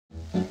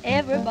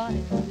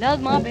Everybody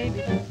loves my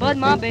baby, but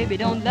my baby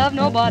don't love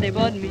nobody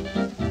but me.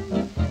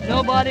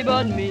 Nobody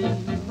but me.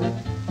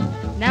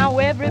 Now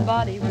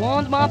everybody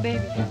wants my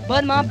baby,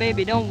 but my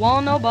baby don't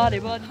want nobody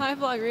but me. Hi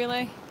Vlog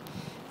Relay.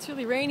 It's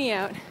really rainy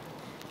out,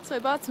 so I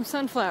bought some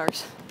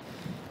sunflowers.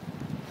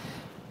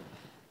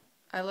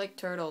 I like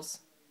turtles.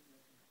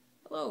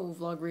 Hello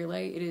Vlog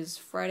Relay. It is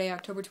Friday,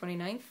 October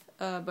 29th,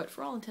 but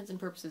for all intents and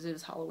purposes it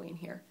is Halloween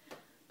here.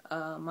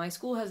 My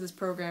school has this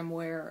program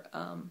where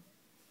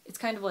it's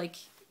kind of like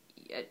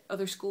at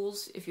other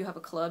schools. If you have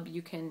a club,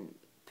 you can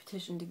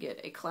petition to get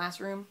a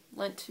classroom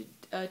lent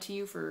to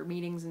you for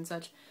meetings and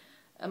such.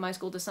 My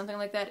school does something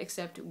like that,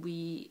 except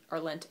we are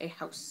lent a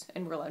house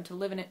and we're allowed to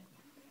live in it.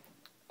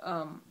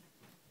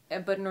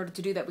 But in order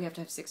to do that, we have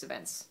to have 6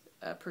 events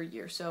per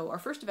year. So our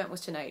first event was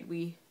tonight.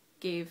 We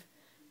gave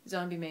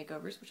zombie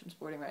makeovers, which I'm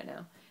sporting right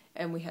now,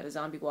 and we had a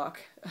zombie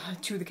walk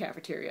to the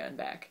cafeteria and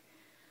back.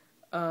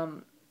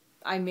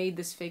 I made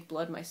this fake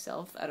blood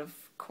myself out of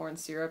corn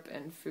syrup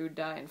and food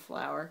dye and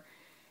flour,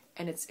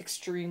 and it's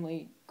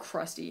extremely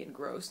crusty and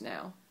gross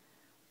now.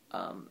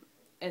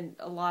 And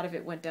a lot of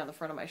it went down the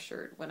front of my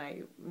shirt when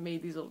I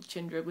made these little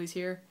chin dribblies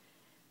here,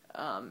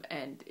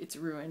 and it's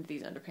ruined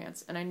these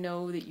underpants. And I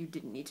know that you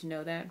didn't need to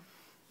know that,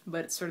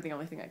 but it's sort of the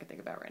only thing I can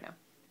think about right now.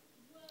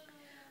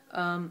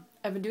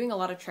 I've been doing a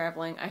lot of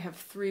traveling. I have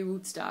 3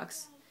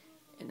 Woodstocks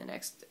in the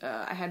next,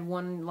 I had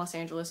one in Los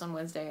Angeles on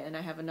Wednesday, and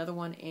I have another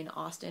one in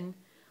Austin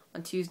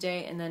on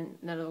Tuesday, and then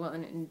another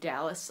one in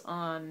Dallas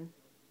on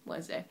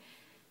Wednesday.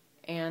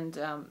 And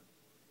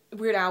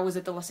Weird Al was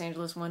at the Los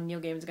Angeles one.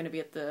 Neil Gaiman's going to be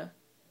at the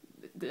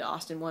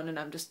Austin one, and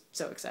I'm just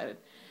so excited.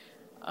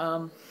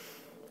 I've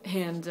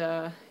been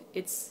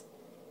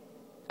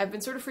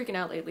sort of freaking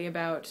out lately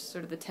about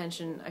sort of the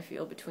tension I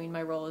feel between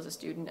my role as a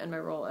student and my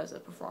role as a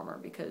performer,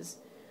 because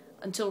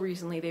until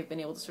recently they've been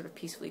able to sort of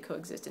peacefully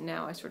coexist, and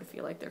now I sort of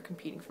feel like they're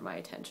competing for my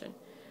attention.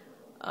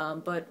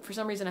 But for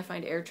some reason I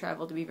find air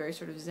travel to be very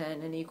sort of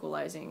zen and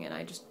equalizing, and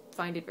I just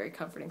find it very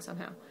comforting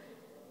somehow.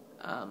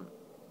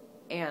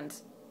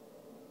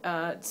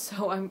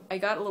 So I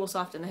got a little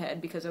soft in the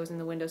head because I was in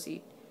the window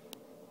seat.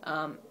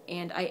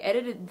 And I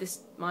edited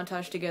this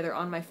montage together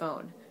on my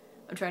phone.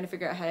 I'm trying to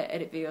figure out how to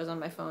edit videos on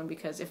my phone,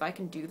 because if I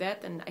can do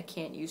that, then I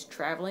can't use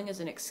traveling as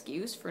an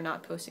excuse for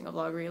not posting a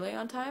vlog relay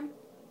on time.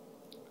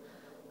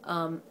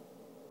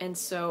 And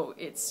so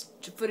it's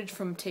footage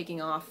from taking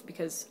off,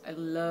 because I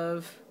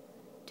love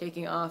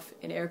taking off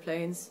in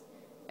airplanes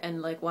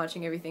and like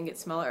watching everything get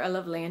smaller. I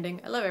love landing.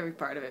 I love every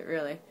part of it,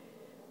 really.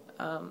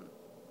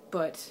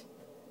 But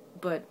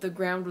the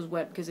ground was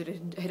wet because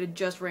it had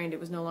just rained. It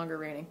was no longer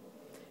raining.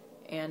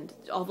 And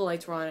all the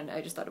lights were on, and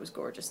I just thought it was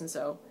gorgeous, and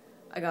so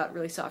I got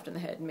really soft in the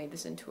head and made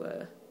this into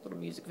a little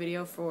music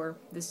video for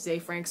this Zay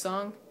Frank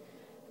song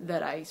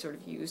that I sort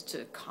of used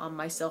to calm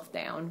myself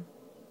down.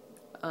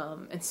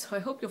 And so I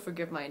hope you'll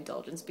forgive my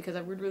indulgence, because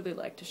I would really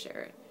like to share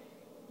it,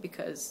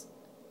 because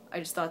I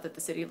just thought that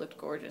the city looked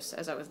gorgeous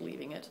as I was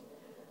leaving it.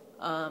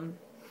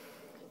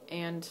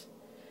 And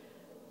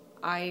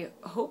I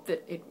hope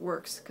that it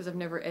works, because I've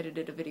never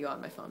edited a video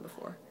on my phone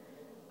before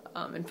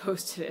and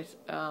posted it.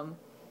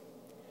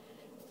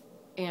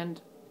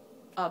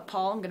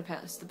 Paul, I'm going to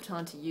pass the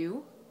baton to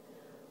you.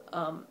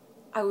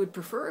 I would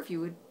prefer if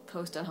you would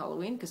post on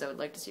Halloween, because I would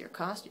like to see your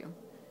costume.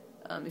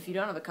 If you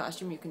don't have a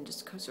costume, you can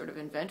just sort of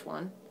invent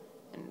one,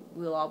 and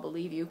we'll all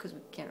believe you, because we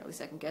can't really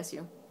second guess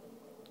you.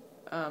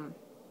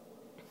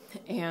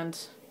 And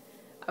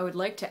I would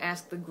like to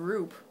ask the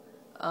group,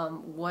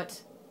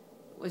 what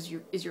is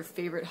your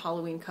favorite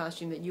Halloween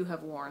costume that you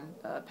have worn,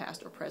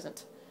 past or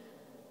present?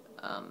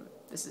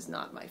 This is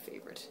not my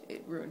favorite.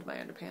 It ruined my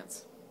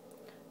underpants.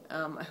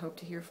 I hope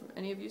to hear from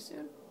any of you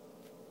soon.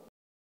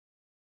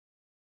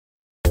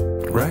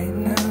 Right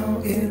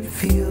now it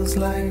feels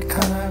like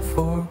I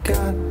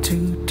forgot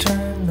to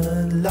turn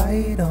the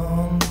light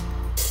on,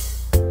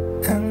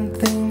 and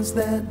things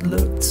that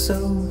looked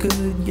so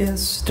good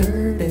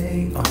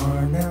yesterday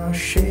are now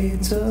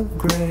shades of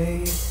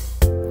gray.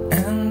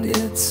 And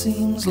it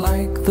seems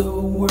like the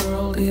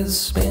world is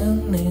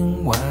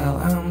spinning while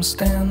I'm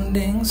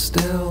standing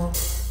still.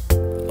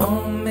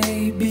 Or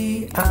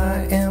maybe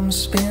I am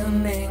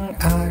spinning,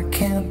 I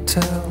can't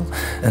tell.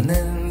 And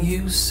then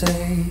you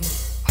say,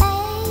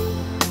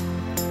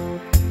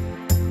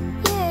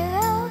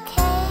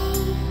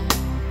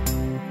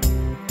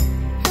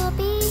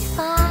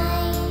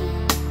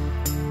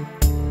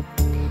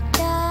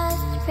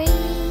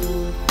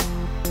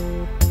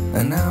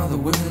 and now the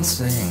women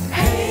sing,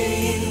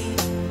 hey,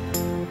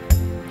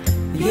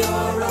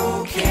 you're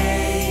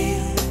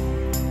okay,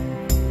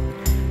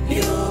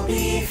 you'll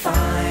be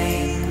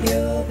fine,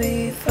 you'll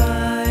be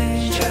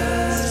fine,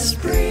 just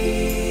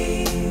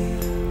breathe.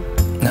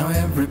 Now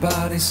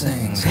everybody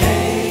sings,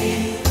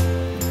 hey,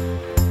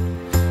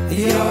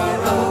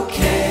 you're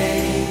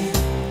okay,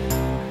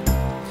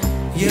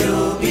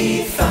 you'll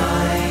be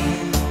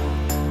fine,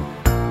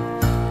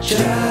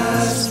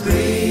 just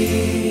breathe.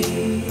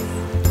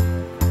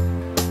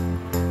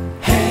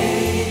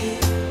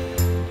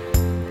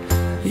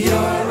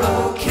 You're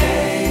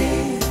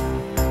okay,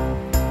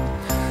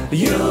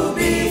 You'll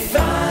be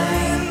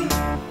fine.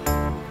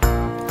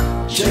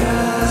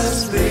 Just